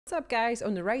What's up, guys?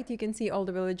 On the right you can see all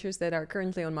the villagers that are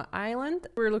currently on my island.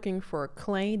 We're looking for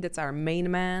Clay, that's our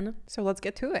main man. So let's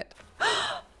get to it.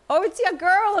 Oh, it's your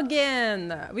girl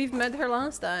again! We've met her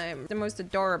last time. The most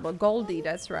adorable Goldie,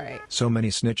 that's right. So many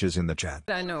snitches in the chat.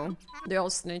 I know. They're all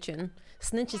snitching.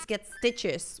 Snitches get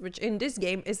stitches, which in this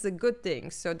game is a good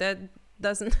thing. So that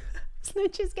doesn't...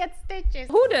 Snitches get stitches.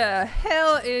 Who the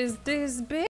hell is this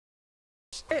bitch?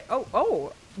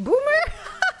 Oh, Boomer?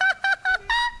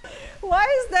 Why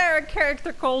is there a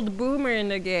character called Boomer in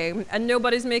the game and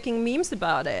nobody's making memes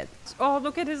about it? Oh,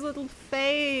 look at his little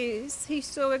face. He's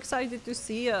so excited to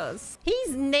see us.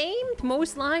 He's named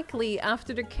most likely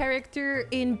after the character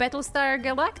in Battlestar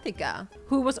Galactica,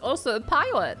 who was also a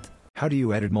pilot. How do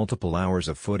you edit multiple hours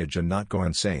of footage and not go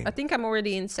insane? I think I'm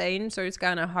already insane, so it's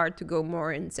kind of hard to go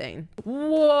more insane.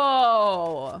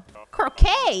 Whoa!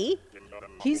 Croquet?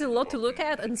 He's a lot to look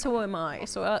at, and so am I,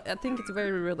 so I think it's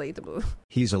very relatable.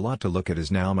 He's a lot to look at is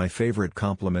now my favorite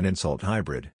compliment insult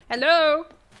hybrid. Hello?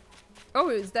 Oh,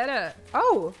 is that a...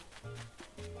 Oh!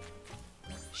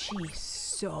 She's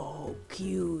so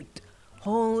cute.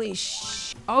 Holy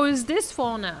sh... Oh, is this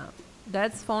Fauna?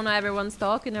 That's Fauna everyone's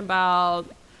talking about.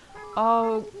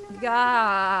 Oh,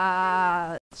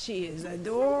 God. She is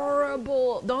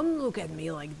adorable. Don't look at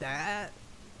me like that.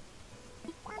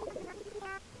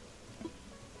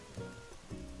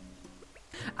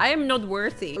 I am not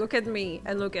worthy. Look at me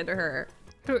and look at her.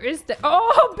 Who is that?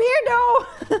 Oh,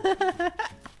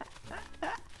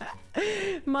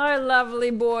 Beardo! My lovely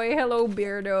boy. Hello,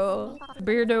 Beardo.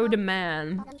 Beardo the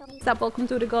man. Stop, welcome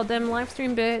to the goddamn live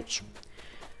stream, bitch.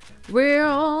 We're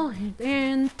all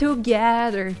in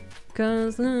together,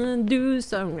 cause I do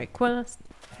some requests.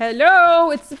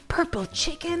 Hello, it's a purple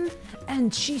chicken,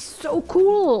 and she's so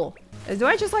cool. Do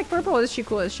I just like purple or is she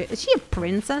cool as shit? Is she a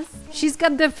princess? She's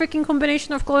got the freaking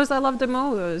combination of colors I love the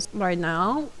most right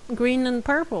now. Green and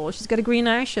purple. She's got a green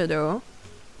eyeshadow.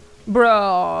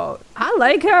 Bro, I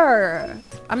like her.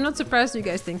 I'm not surprised you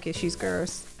guys think she's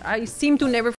gross. I seem to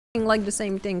never like the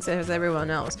same things as everyone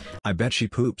else. I bet she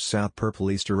poops South Purple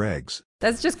Easter eggs.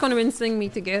 That's just convincing me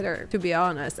together, to be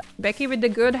honest. Becky with the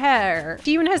good hair.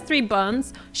 She even has 3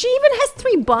 buns. She even has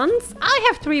 3 buns? I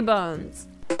have 3 buns.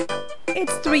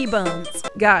 It's 3 buns.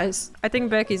 Guys, I think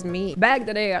Becky's me. Back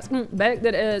that ass, back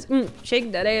that ass,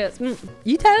 shake that ass.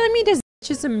 You telling me this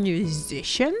bitch is a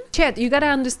musician? Chat, you gotta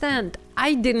understand,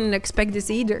 I didn't expect this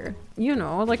either. You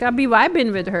know, like I'll be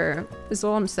vibing with her. That's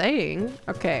all I'm saying.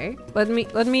 Okay, let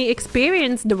me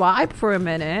experience the vibe for a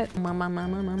minute.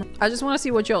 I just want to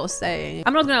see what y'all saying.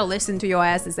 I'm not gonna listen to your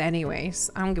asses anyways.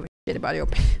 I don't give a shit about your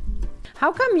opinion.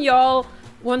 How come y'all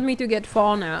want me to get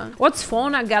Fauna? What's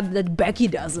Fauna got that Becky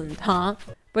doesn't, huh?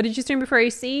 What did you stream before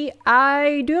AC?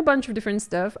 I do a bunch of different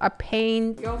stuff. I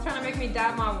paint. Y'all trying to make me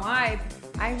doubt my vibe.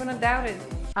 I wanna doubt it.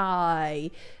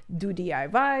 I do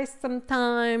DIYs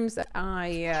sometimes.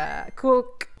 I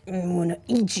cook. I wanna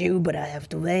eat you, but I have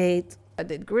to wait. I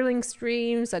did grilling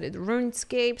streams, I did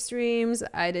RuneScape streams,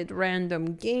 I did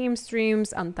random game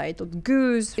streams, Untitled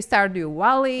Goose, Stardew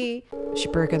Valley.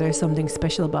 Shaperka, there's something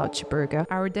special about Shaperka.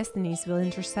 Our destinies will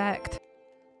intersect.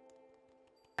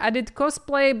 I did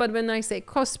cosplay, but when I say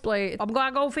cosplay, I'm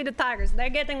gonna go feed the tigers. They're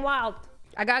getting wild.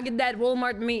 I gotta get that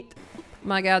Walmart meat.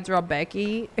 My god, draw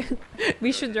Becky.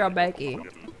 We should draw Becky.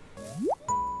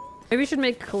 Maybe we should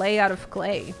make clay out of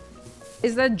clay.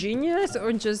 Is that genius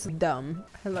or just dumb?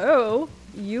 Hello?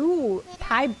 You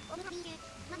type.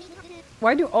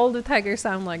 Why do all the tigers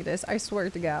sound like this? I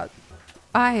swear to god.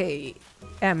 I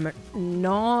am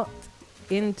not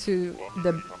into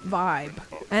the vibe.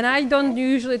 And I don't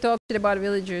usually talk shit about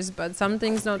villagers, but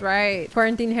something's not right.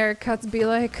 Quarantine haircuts be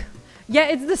like... Yeah,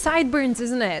 it's the sideburns,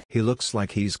 isn't it? He looks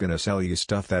like he's gonna sell you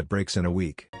stuff that breaks in a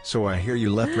week. So I hear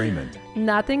you left Raymond.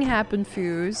 Nothing happened,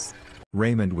 Fuse.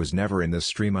 Raymond was never in the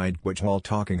stream what y'all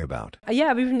talking about.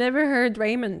 Yeah, we've never heard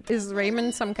Raymond. Is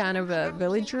Raymond some kind of a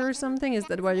villager or something? Is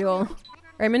that what y'all...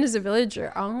 Raymond is a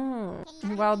villager. Oh,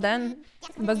 well then.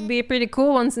 Must be a pretty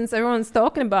cool one since everyone's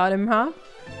talking about him, huh?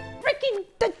 Freaking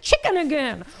the chicken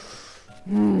again!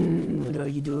 What are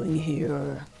you doing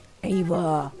here?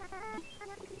 Ava.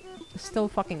 Still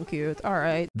fucking cute.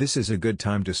 Alright. This is a good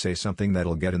time to say something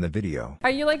that'll get in the video. Are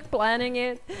you like planning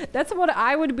it? That's what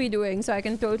I would be doing, so I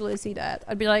can totally see that.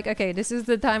 I'd be like, okay, this is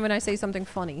the time when I say something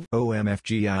funny.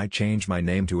 OMFG, I changed my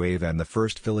name to Ava and the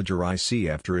first villager I see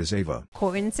after is Ava.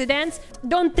 Coincidence?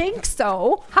 Don't think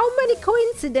so. How many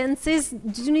coincidences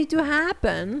do need to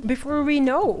happen before we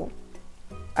know?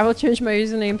 I will change my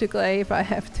username to Clay if I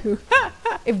have to.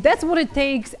 If that's what it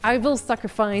takes, I will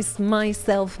sacrifice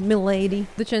myself, milady.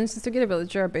 The chances to get a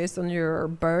villager are based on your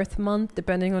birth month,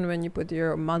 depending on when you put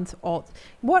your month on.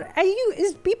 What are you?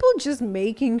 Is people just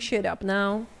making shit up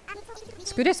now?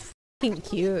 Squid is fucking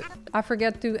cute. I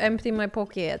forget to empty my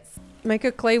pockets. Make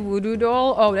a clay voodoo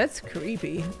doll? Oh, that's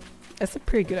creepy. That's a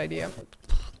pretty good idea.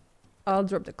 I'll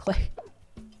drop the clay.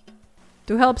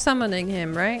 To help summoning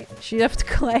him, right? She left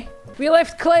clay. We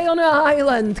left clay on an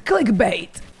island.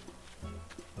 Clickbait.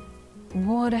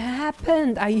 What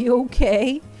happened? Are you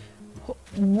okay?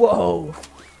 Whoa.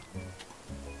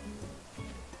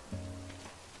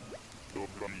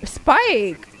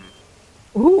 Spike.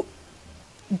 Ooh.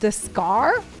 The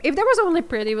scar? If there was only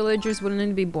pretty villagers, wouldn't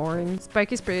it be boring?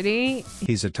 Spike is pretty.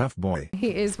 He's a tough boy. He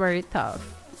is very tough.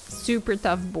 Super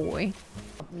tough boy.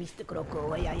 Mr.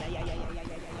 Croco.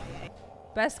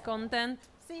 Best content.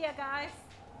 See ya, guys.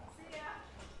 See ya.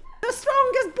 The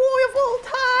strongest boy of all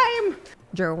time.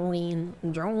 Jolene.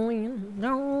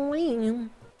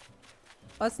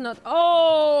 Let's not.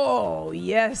 Oh,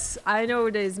 yes. I know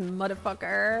this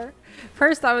motherfucker.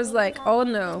 First, I was like, oh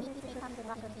no.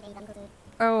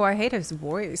 Oh, I hate his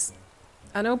voice.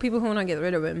 I know people who want to get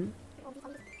rid of him.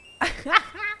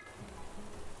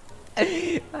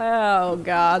 Oh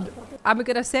god. I'm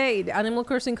gonna say, the Animal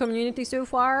Crossing community so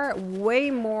far,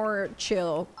 way more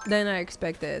chill than I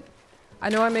expected. I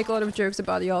know I make a lot of jokes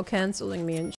about y'all canceling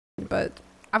me and shit, but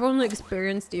I've only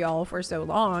experienced y'all for so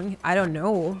long. I don't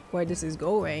know where this is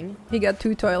going. He got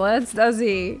 2 toilets, does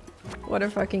he? What a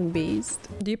fucking beast.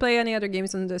 Do you play any other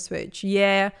games on the Switch?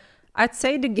 Yeah. I'd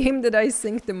say the game that I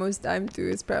sink the most time to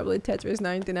is probably Tetris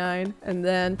 99, and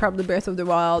then probably Breath of the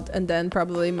Wild, and then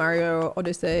probably Mario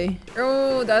Odyssey.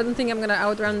 Oh, I don't think I'm gonna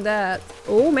outrun that.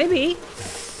 Oh, maybe.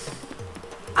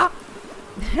 Ah!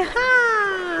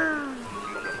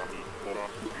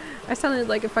 I sounded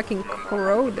like a fucking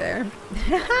crow there.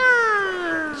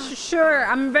 Sure,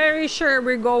 I'm very sure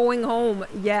we're going home.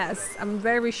 Yes, I'm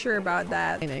very sure about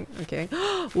that. Okay.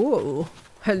 Ooh,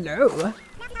 hello,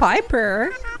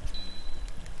 Piper.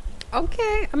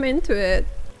 Okay, I'm into it.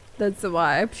 That's the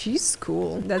vibe. She's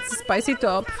cool. That's a spicy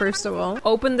top, first of all.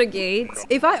 Open the gates.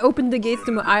 If I opened the gates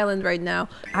to my island right now,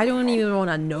 I don't even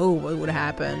want to know what would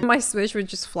happen. My Switch would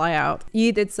just fly out.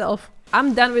 Eat itself.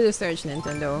 I'm done with the search,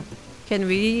 Nintendo. Can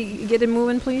we get it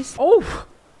moving, please? Oh!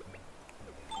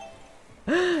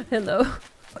 Hello.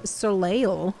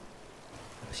 Soleil.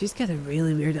 She's got a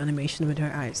really weird animation with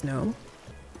her eyes, no?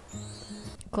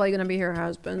 Clay gonna be her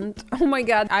husband. Oh my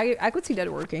god, I could see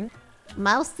that working.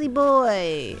 Mousy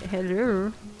boy.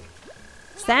 Hello.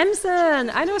 Samson!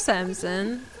 I know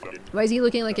Samson. Why is he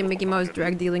looking like a Mickey Mouse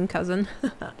drug dealing cousin?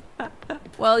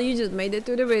 Well, you just made it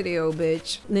to the video,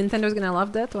 bitch. Nintendo's gonna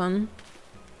love that one.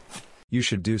 You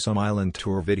should do some island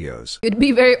tour videos. You'd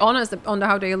be very honest on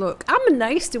how they look. I'm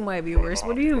nice to my viewers.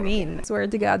 What do you mean? I swear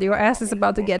to God, your ass is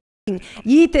about to get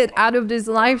yeeted out of this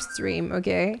live stream,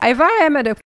 okay? If I am at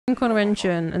a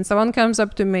convention and someone comes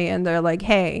up to me and they're like,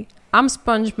 hey, I'm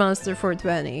Sponge Monster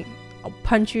 420, I'll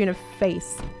punch you in the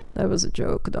face. That was a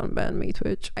joke. Don't ban me,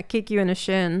 Twitch. I kick you in the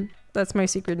shin. That's my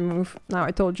secret move. Now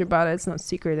I told you about it. It's not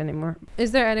secret anymore.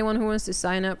 Is there anyone who wants to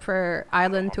sign up for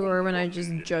island tour when I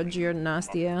just judge your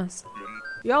nasty ass?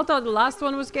 Y'all thought the last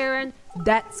one was Garen?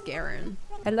 That's Garen.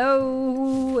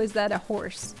 Hello? Is that a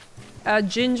horse? A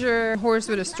ginger horse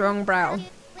with a strong brow.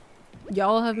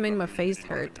 Y'all have made my face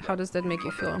hurt. How does that make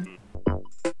you feel?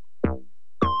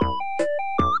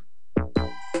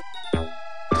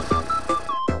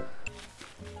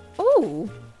 Oh!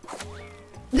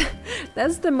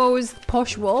 That's the most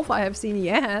posh wolf I have seen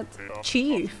yet.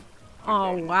 Chief.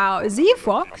 Oh wow. Is he a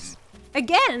fox?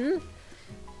 Again?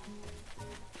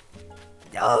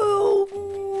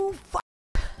 Oh! Fuck.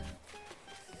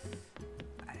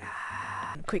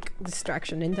 Quick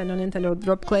distraction. Nintendo,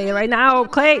 drop Clay right now.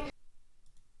 Clay!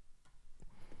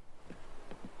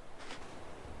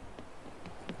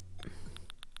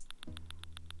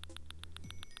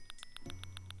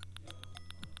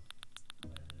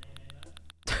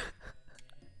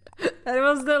 That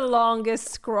was the longest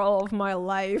scroll of my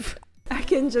life. I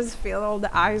can just feel all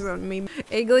the eyes on me.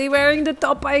 Iggly wearing the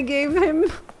top I gave him.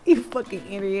 You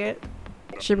fucking idiot.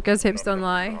 Shaperka's hips don't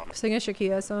lie. Sing a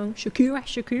Shakira song.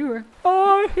 Shakira.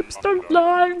 Oh, hips don't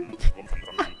lie.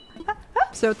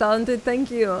 So talented.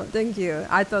 Thank you. Thank you.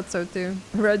 I thought so too.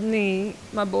 Rodney,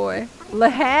 my boy.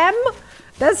 Lehem?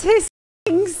 That's his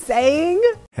saying?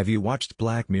 Have you watched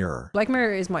Black Mirror? Black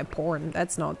Mirror is my porn.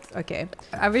 That's not okay.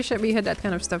 I wish that we had that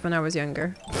kind of stuff when I was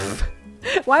younger.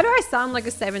 Why do I sound like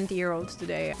a 70-year-old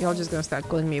today? Y'all just gonna start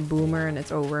calling me a boomer and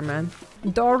it's over, man.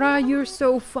 Dora, you're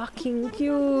so fucking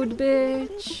cute,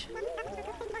 bitch.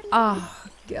 Ah,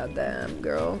 Goddamn,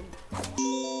 girl.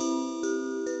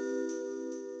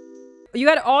 You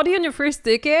got Audi on your first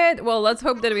ticket? Well, let's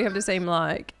hope that we have the same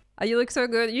luck. You look so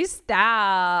good. You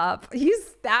stop. You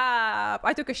stop.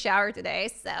 I took a shower today,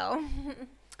 so...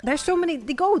 There's so many...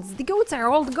 The goats. The goats are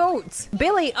all the goats.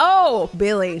 Billy. Oh,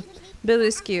 Billy.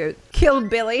 Billy's cute. Kill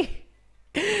Billy.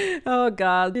 Oh,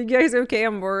 God. You guys okay?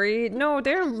 I'm worried. No,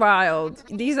 they're wild.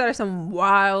 These are some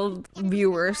wild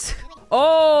viewers.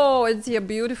 Oh, it's a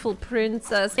beautiful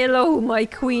princess. Hello, my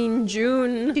queen,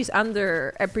 June. She's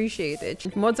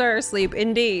underappreciated. Mods are asleep,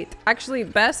 indeed. Actually,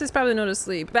 Bess is probably not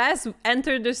asleep. Bess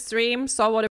entered the stream, saw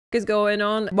what the f is going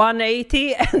on,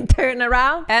 180 and turned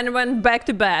around and went back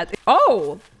to bed.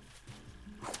 Oh!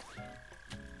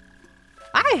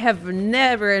 I have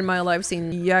never in my life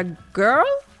seen ya girl?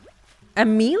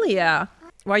 Amelia.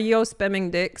 Why you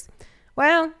spamming dicks?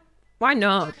 Well... Why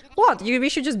not? What? We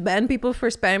should just ban people for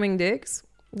spamming dicks?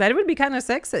 That would be kind of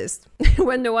sexist.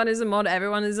 When no one is a mod,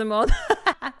 everyone is a mod.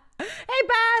 Hey,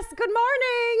 Bass! Good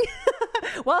morning!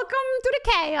 Welcome to the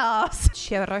chaos!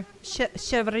 Should I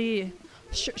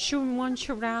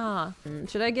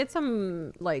get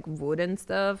some, like, wood and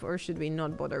stuff? Or should we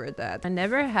not bother with that? I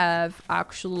never have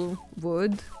actual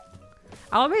wood.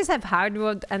 I always have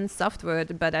hardwood and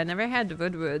softwood, but I never had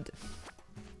wood.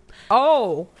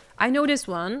 Oh! I know this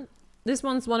one. This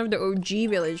one's one of the OG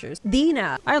villagers.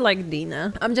 Dina. I like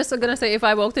Dina. I'm just gonna say if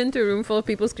I walked into a room full of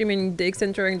people screaming dicks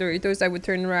and throwing Doritos, I would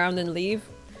turn around and leave.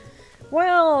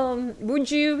 Well,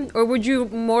 would you? Or would you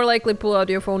more likely pull out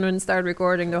your phone and start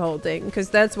recording the whole thing?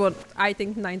 Because that's what I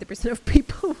think 90% of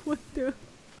people would do.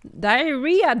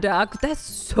 Diarrhea duck? That's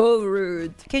so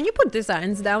rude. Can you put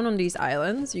designs down on these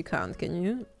islands? You can't, can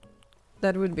you?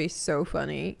 That would be so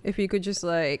funny. If you could just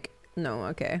like... No,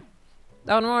 okay.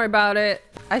 Don't worry about it.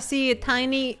 I see a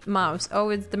tiny mouse. Oh,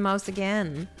 it's the mouse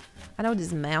again. I know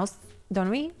this mouse, don't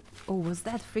we? Oh, was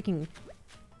that freaking...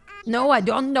 No, I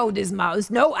don't know this mouse.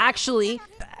 No, actually.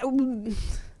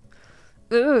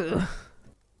 Ugh.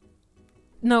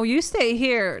 No, you stay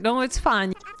here. No, it's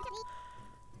fine.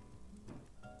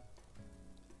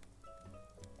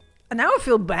 And now I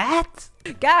feel bad.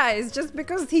 Guys, just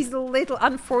because he's a little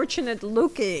unfortunate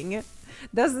looking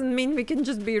doesn't mean we can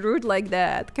just be rude like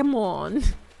that. Come on.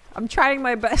 I'm trying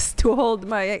my best to hold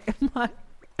my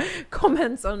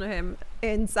comments on him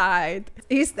inside.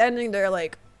 He's standing there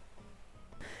like...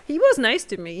 He was nice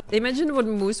to me. Imagine what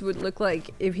Moose would look like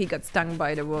if he got stung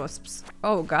by the wasps.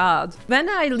 Oh god. When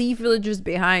I leave villagers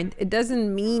behind, it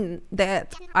doesn't mean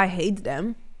that I hate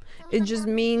them. It just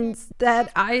means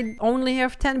that I only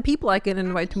have 10 people I can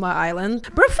invite to my island.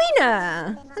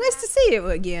 Brafina! Nice to see you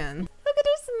again. Look at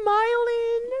her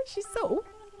smiling. She's so...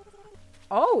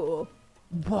 Oh.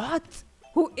 What?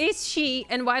 Who is she?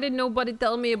 And why did nobody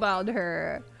tell me about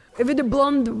her? With a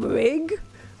blonde wig?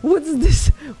 What's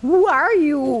this? Who are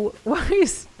you? Why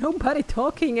is nobody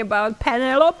talking about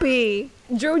Penelope?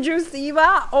 Jojo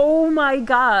Siva? Oh my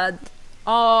god.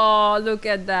 Oh, look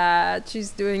at that. She's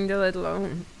doing the little...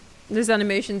 This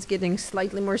animation's getting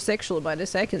slightly more sexual by the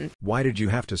second. Why did you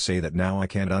have to say that? Now I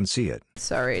can't unsee it.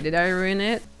 Sorry, did I ruin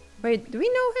it? Wait, do we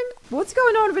know him? What's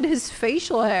going on with his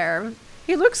facial hair?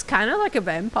 He looks kind of like a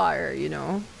vampire, you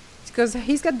know? Because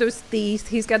he's got those teeth,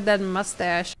 he's got that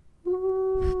mustache.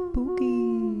 Spooky.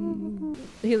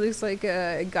 He looks like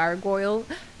a gargoyle.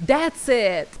 That's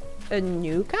it! A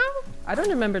new cow? I don't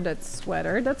remember that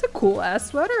sweater. That's a cool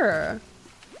ass sweater.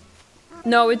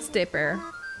 No, it's Tipper.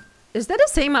 Is that the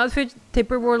same outfit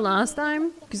Tipper wore last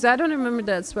time? Because I don't remember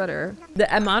that sweater.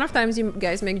 The amount of times you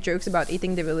guys make jokes about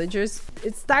eating the villagers,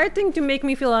 it's starting to make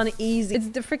me feel uneasy. It's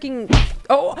the freaking...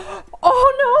 Oh!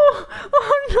 Oh no!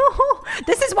 Oh no!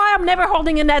 This is why I'm never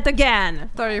holding a net again!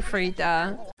 Sorry,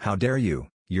 Frita. How dare you?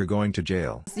 You're going to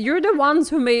jail. You're the ones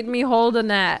who made me hold a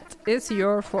net. It's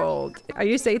your fault. Are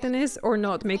you Satanist or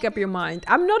not? Make up your mind.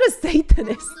 I'm not a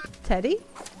Satanist. Teddy?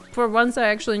 For once I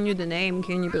actually knew the name,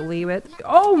 can you believe it?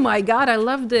 Oh my god, I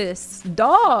love this.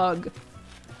 Dog!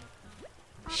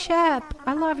 Shep,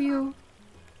 I love you.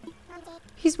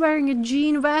 He's wearing a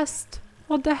jean vest.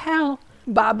 What the hell?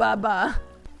 Ba ba ba.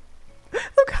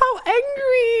 Look how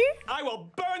angry! I will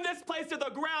burn this place to the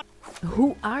ground!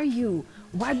 Who are you?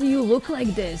 Why do you look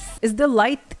like this? Is the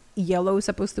light yellow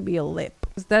supposed to be a lip?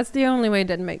 That's the only way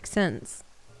that makes sense.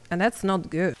 And that's not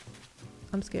good.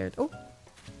 I'm scared. Oh.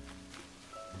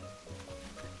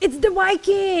 It's the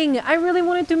Viking! I really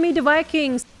wanted to meet the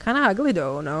Vikings. Kind of ugly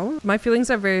though, no? My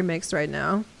feelings are very mixed right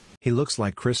now. He looks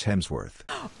like Chris Hemsworth.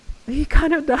 He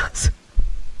kind of does.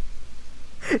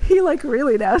 He like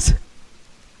really does.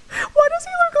 Why does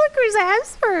he look like Chris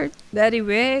Hemsworth? Daddy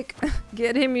Wick,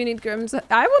 get him, you need crumbs.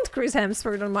 I want Chris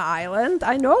Hemsworth on my island.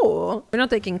 I know. We're not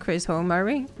taking Chris home, are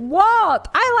we? What?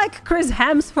 I like Chris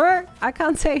Hemsworth. I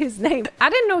can't say his name. I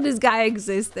didn't know this guy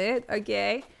existed,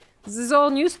 okay? This is all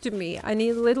news to me. I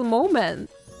need a little moment.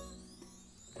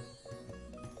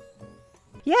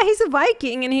 Yeah, he's a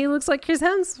Viking and he looks like Chris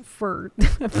Hemsworth.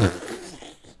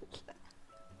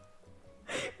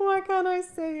 Why can't I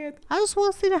say it? I just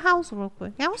want to see the house real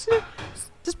quick. I want to see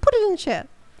just put it in chat.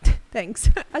 Thanks.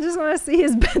 I just want to see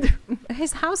his bedroom.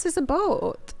 His house is a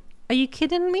boat. Are you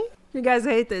kidding me? You guys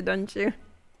hate it, don't you?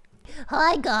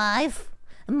 Hi guys,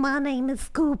 my name is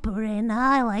Cooper and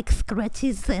I like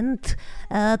scratches and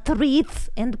treats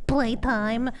and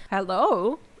playtime.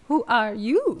 Hello? Who are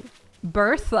you?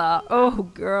 Bertha. Oh,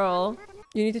 girl.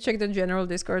 You need to check the general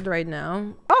Discord right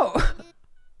now. Oh!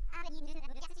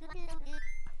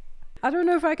 I don't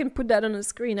know if I can put that on the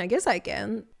screen. I guess I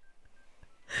can.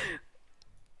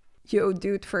 Yo,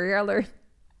 dude, furry alert.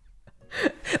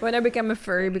 When I become a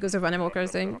furry because of Animal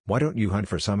Crossing. Why don't you hunt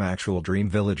for some actual dream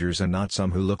villagers and not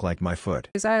some who look like my foot?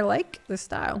 Because I like the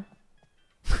style.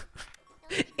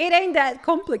 It ain't that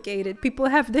complicated. People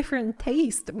have different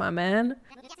taste, my man.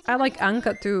 I like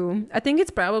acnh too. I think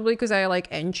it's probably because I like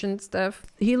ancient stuff.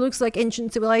 He looks like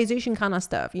ancient civilization kind of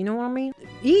stuff. You know what I mean?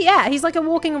 Yeah, he's like a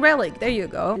walking relic. There you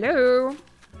go. Hello.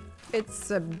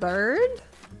 It's a bird?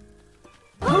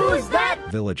 Who's that?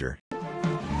 Villager.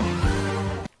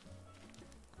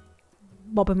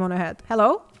 Bob him on the head.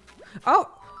 Hello? Oh.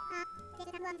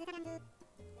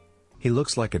 He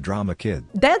looks like a drama kid.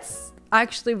 That's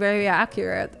actually very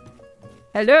accurate.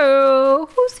 Hello?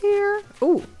 Who's here?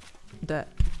 Oh. The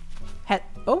head.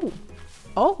 Oh.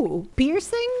 Oh.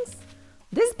 Piercings?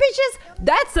 This bitch is...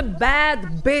 That's a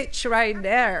bad bitch right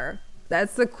there.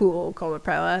 That's a cool color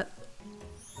palette.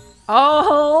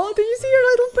 Oh, did you see her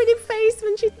little pretty face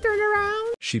when she turned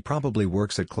around? She probably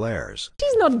works at Claire's.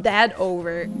 She's not that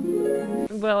over.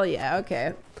 Well, yeah,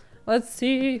 okay. Let's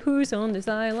see who's on this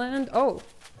island. Oh.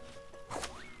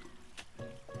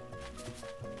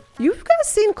 You've guys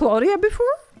seen Claudia before?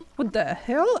 What the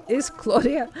hell is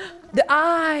Claudia? The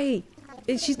eye!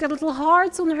 She's got little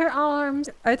hearts on her arms.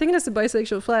 I think that's the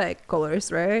bisexual flag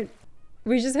colors, right?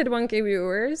 We just hit 1K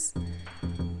viewers.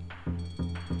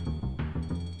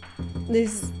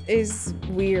 This is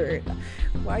weird.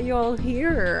 Why you all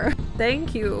here?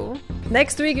 Thank you.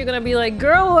 Next week you're gonna be like,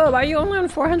 girl, why are you only on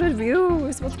 400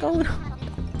 views? What's going on?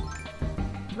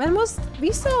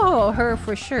 We saw her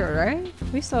for sure, right?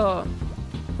 We saw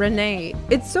Renee.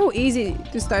 It's so easy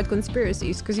to start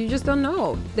conspiracies because you just don't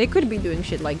know. They could be doing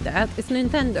shit like that. It's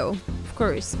Nintendo. Of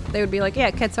course. They would be like,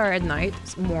 yeah, cats are at night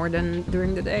more than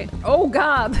during the day. Oh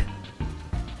god!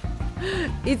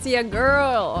 It's a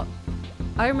girl!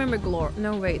 I remember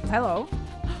no wait, hello?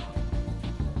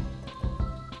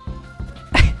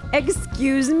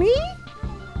 Excuse me?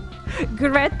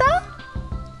 Greta?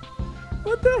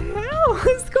 What the hell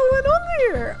is going on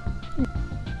here?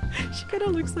 She kinda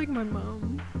looks like my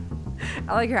mom.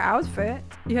 I like her outfit.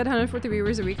 You had 140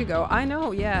 viewers a week ago. I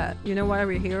know, yeah. You know why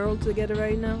we're here all together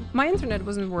right now? My internet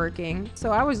wasn't working.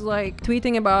 So I was like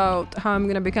tweeting about how I'm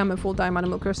gonna become a full-time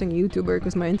Animal Crossing YouTuber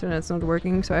because my internet's not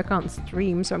working, so I can't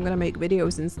stream, so I'm gonna make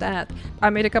videos instead. I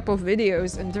made a couple of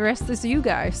videos and the rest is you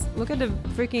guys. Look at the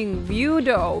freaking view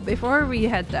though, before we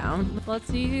head down. Let's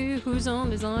see who's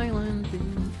on this island.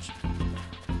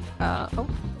 Oh,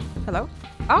 hello?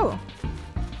 Oh,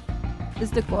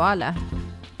 it's the koala.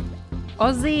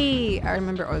 Ozzy! I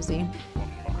remember Ozzy.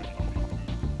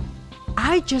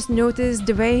 I just noticed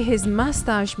the way his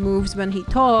mustache moves when he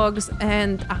talks,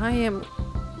 and I am...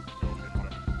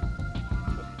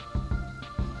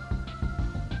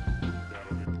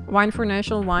 Wine for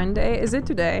National Wine Day? Is it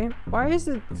today? Why is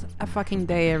it a fucking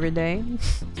day every day?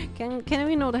 Can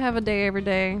we not have a day every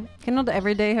day? Cannot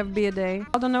every day be a day?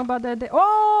 I don't know about that day.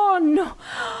 Oh no!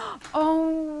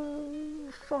 Oh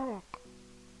fuck.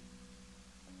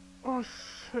 Oh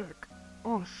shit.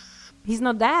 Oh shit. He's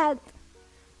not dead.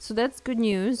 So that's good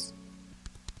news.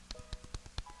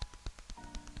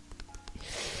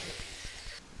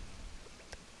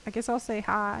 I guess I'll say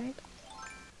hi.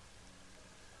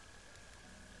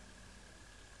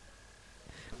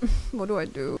 What do I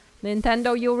do?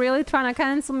 Nintendo, you're really trying to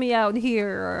cancel me out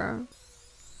here.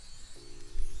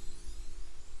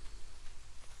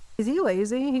 Is he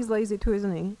lazy? He's lazy too,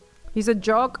 isn't he? He's a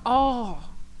jock. Oh.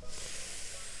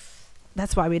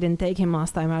 That's why we didn't take him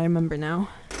last time, I remember now.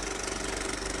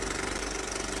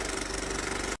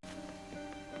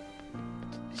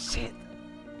 Shit.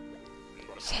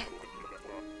 Shit.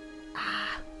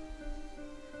 Ah.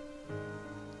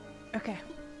 Okay.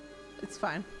 It's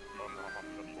fine.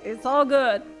 It's all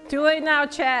good. Too late now,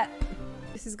 chat.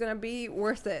 This is gonna be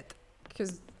worth it.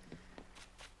 Because...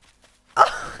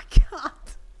 Oh, God.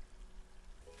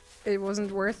 It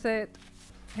wasn't worth it.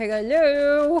 Hey,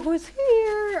 hello, who's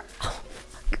here? Oh,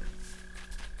 my God.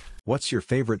 What's your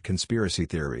favorite conspiracy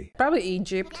theory? Probably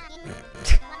Egypt.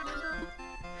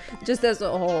 Just as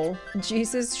a whole.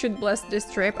 Jesus should bless this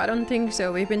trip? I don't think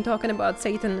so. We've been talking about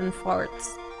Satan and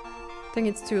farts. I think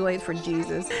it's too late for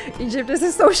Jesus. Egypt is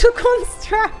a social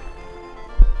construct.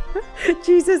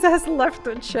 Jesus has left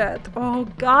the chat. Oh,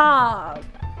 God.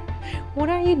 What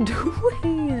are you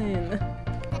doing?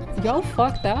 Y'all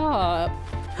fucked up.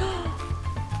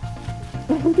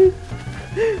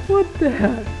 What the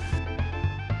heck?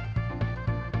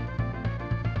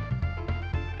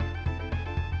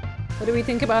 What do we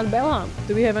think about Bella?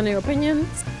 Do we have any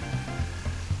opinions?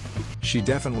 She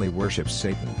definitely worships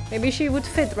Satan. Maybe she would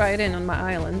fit right in on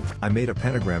my island. I made a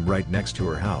pentagram right next to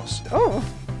her house. Oh,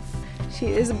 she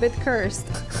is a bit cursed.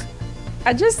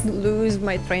 I just lose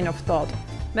my train of thought.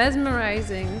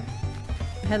 Mesmerizing.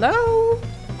 Hello?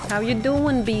 How you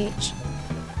doing, beach?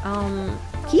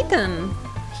 Keaton.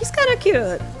 He's kinda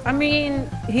cute. I mean,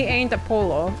 he ain't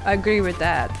Apollo. I agree with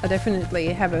that. I definitely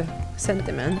have a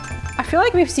sentiment. I feel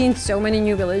like we've seen so many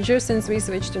new villagers since we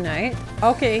switched to night.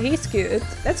 Okay, he's cute.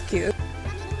 That's cute.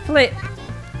 Flip.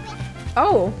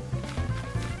 Oh.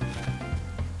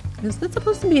 Is that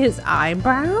supposed to be his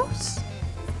eyebrows?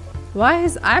 Why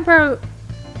his eyebrows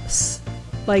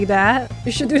like that?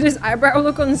 You should do this eyebrow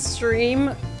look on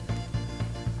stream.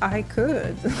 I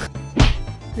could.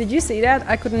 Did you see that?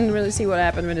 I couldn't really see what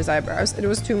happened with his eyebrows. It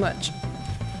was too much.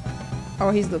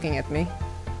 Oh, he's looking at me.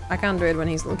 I can't do it when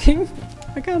he's looking.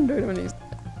 I can't do it when he's...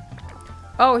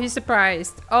 Oh, he's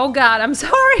surprised. Oh God, I'm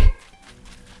sorry.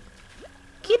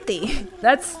 Kitty.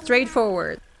 That's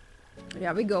straightforward.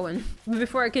 Yeah, we going.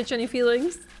 Before I catch any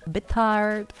feelings. A bit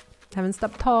tired. Haven't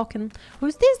stopped talking.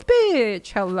 Who's this bitch?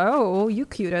 Hello. You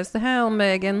cute as the hell,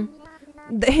 Megan.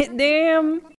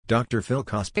 Damn. Dr. Phil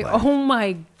cosplay. Oh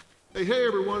my... Hey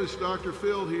everyone, it's Dr.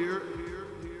 Phil here.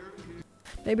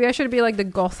 Maybe I should be like the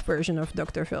goth version of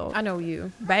Dr. Phil. I know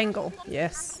you. Bangle.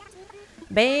 Yes.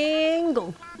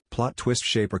 Bangle. Plot twist: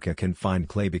 Shaperka can find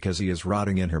Clay because he is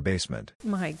rotting in her basement.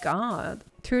 My God.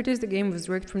 Truth is, the game was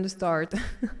rigged from the start.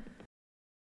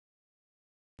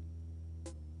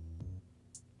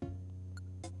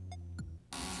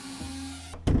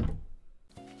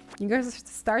 You guys are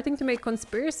starting to make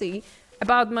conspiracy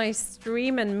about my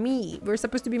stream and me. We're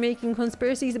supposed to be making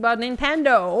conspiracies about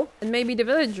Nintendo and maybe the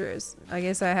villagers. I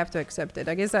guess I have to accept it.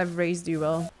 I guess I've raised you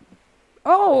well.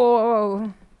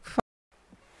 Oh,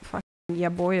 fuck yeah,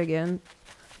 boy again.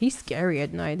 He's scary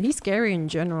at night. He's scary in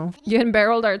general. You and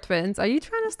Barreled are twins. Are you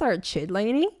trying to start shit,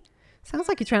 lady? Sounds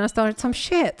like you're trying to start some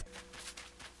shit.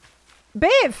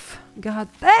 Biff! God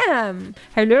damn!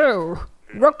 Hello!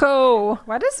 Rocco!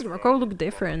 Why does Rocco look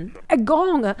different? A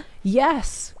gong!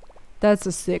 Yes! That's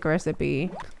a sick recipe.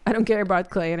 I don't care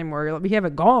about Clay anymore. We have a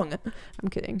gong. I'm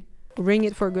kidding. Ring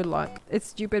it for good luck. It's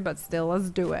stupid, but still, let's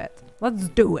do it. Let's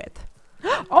do it.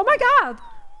 Oh my God!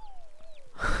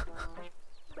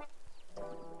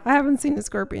 I haven't seen a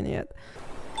scorpion yet.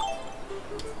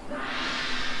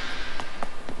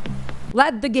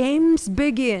 Let the games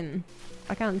begin.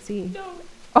 I can't see. No.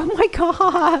 Oh my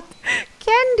God!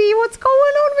 Candy, what's going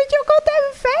on with your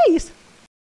goddamn face?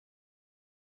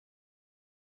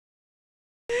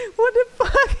 What the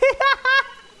fuck?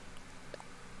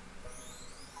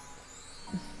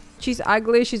 She's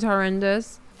ugly, she's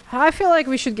horrendous. I feel like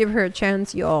we should give her a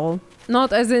chance, y'all.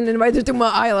 Not as in invited to my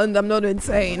island, I'm not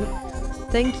insane.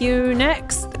 Thank you,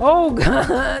 next. Oh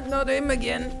God, not him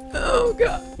again. Oh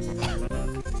God.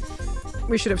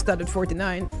 We should have started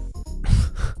 49.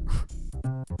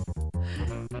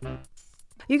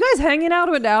 You guys hanging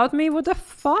out without me? What the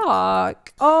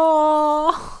fuck?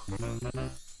 Oh.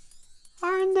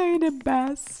 Aren't they the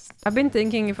best? I've been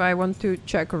thinking if I want to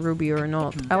check Ruby or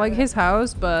not. I like his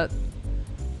house, but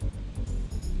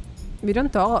we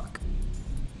don't talk.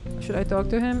 Should I talk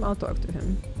to him? I'll talk to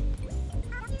him.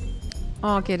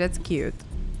 Oh, okay, that's cute.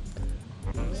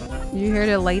 Did you hear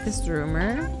the latest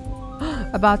rumor?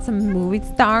 About some movie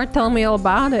star? Tell me all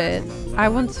about it. I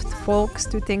want folks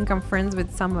to think I'm friends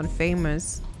with someone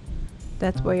famous.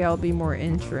 That way I'll be more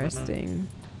interesting.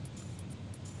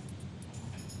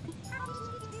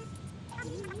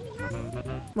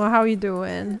 Well, how you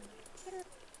doing?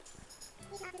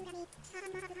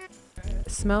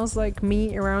 Smells like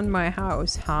me around my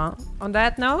house, huh? On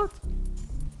that note,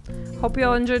 Hope you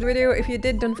all enjoyed the video. If you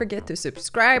did, don't forget to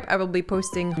subscribe. I will be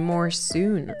posting more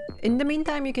soon. In the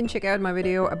meantime, you can check out my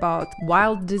video about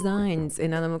wild designs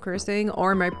in Animal Crossing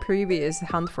or my previous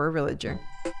hunt for a villager.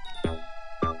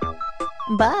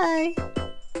 Bye!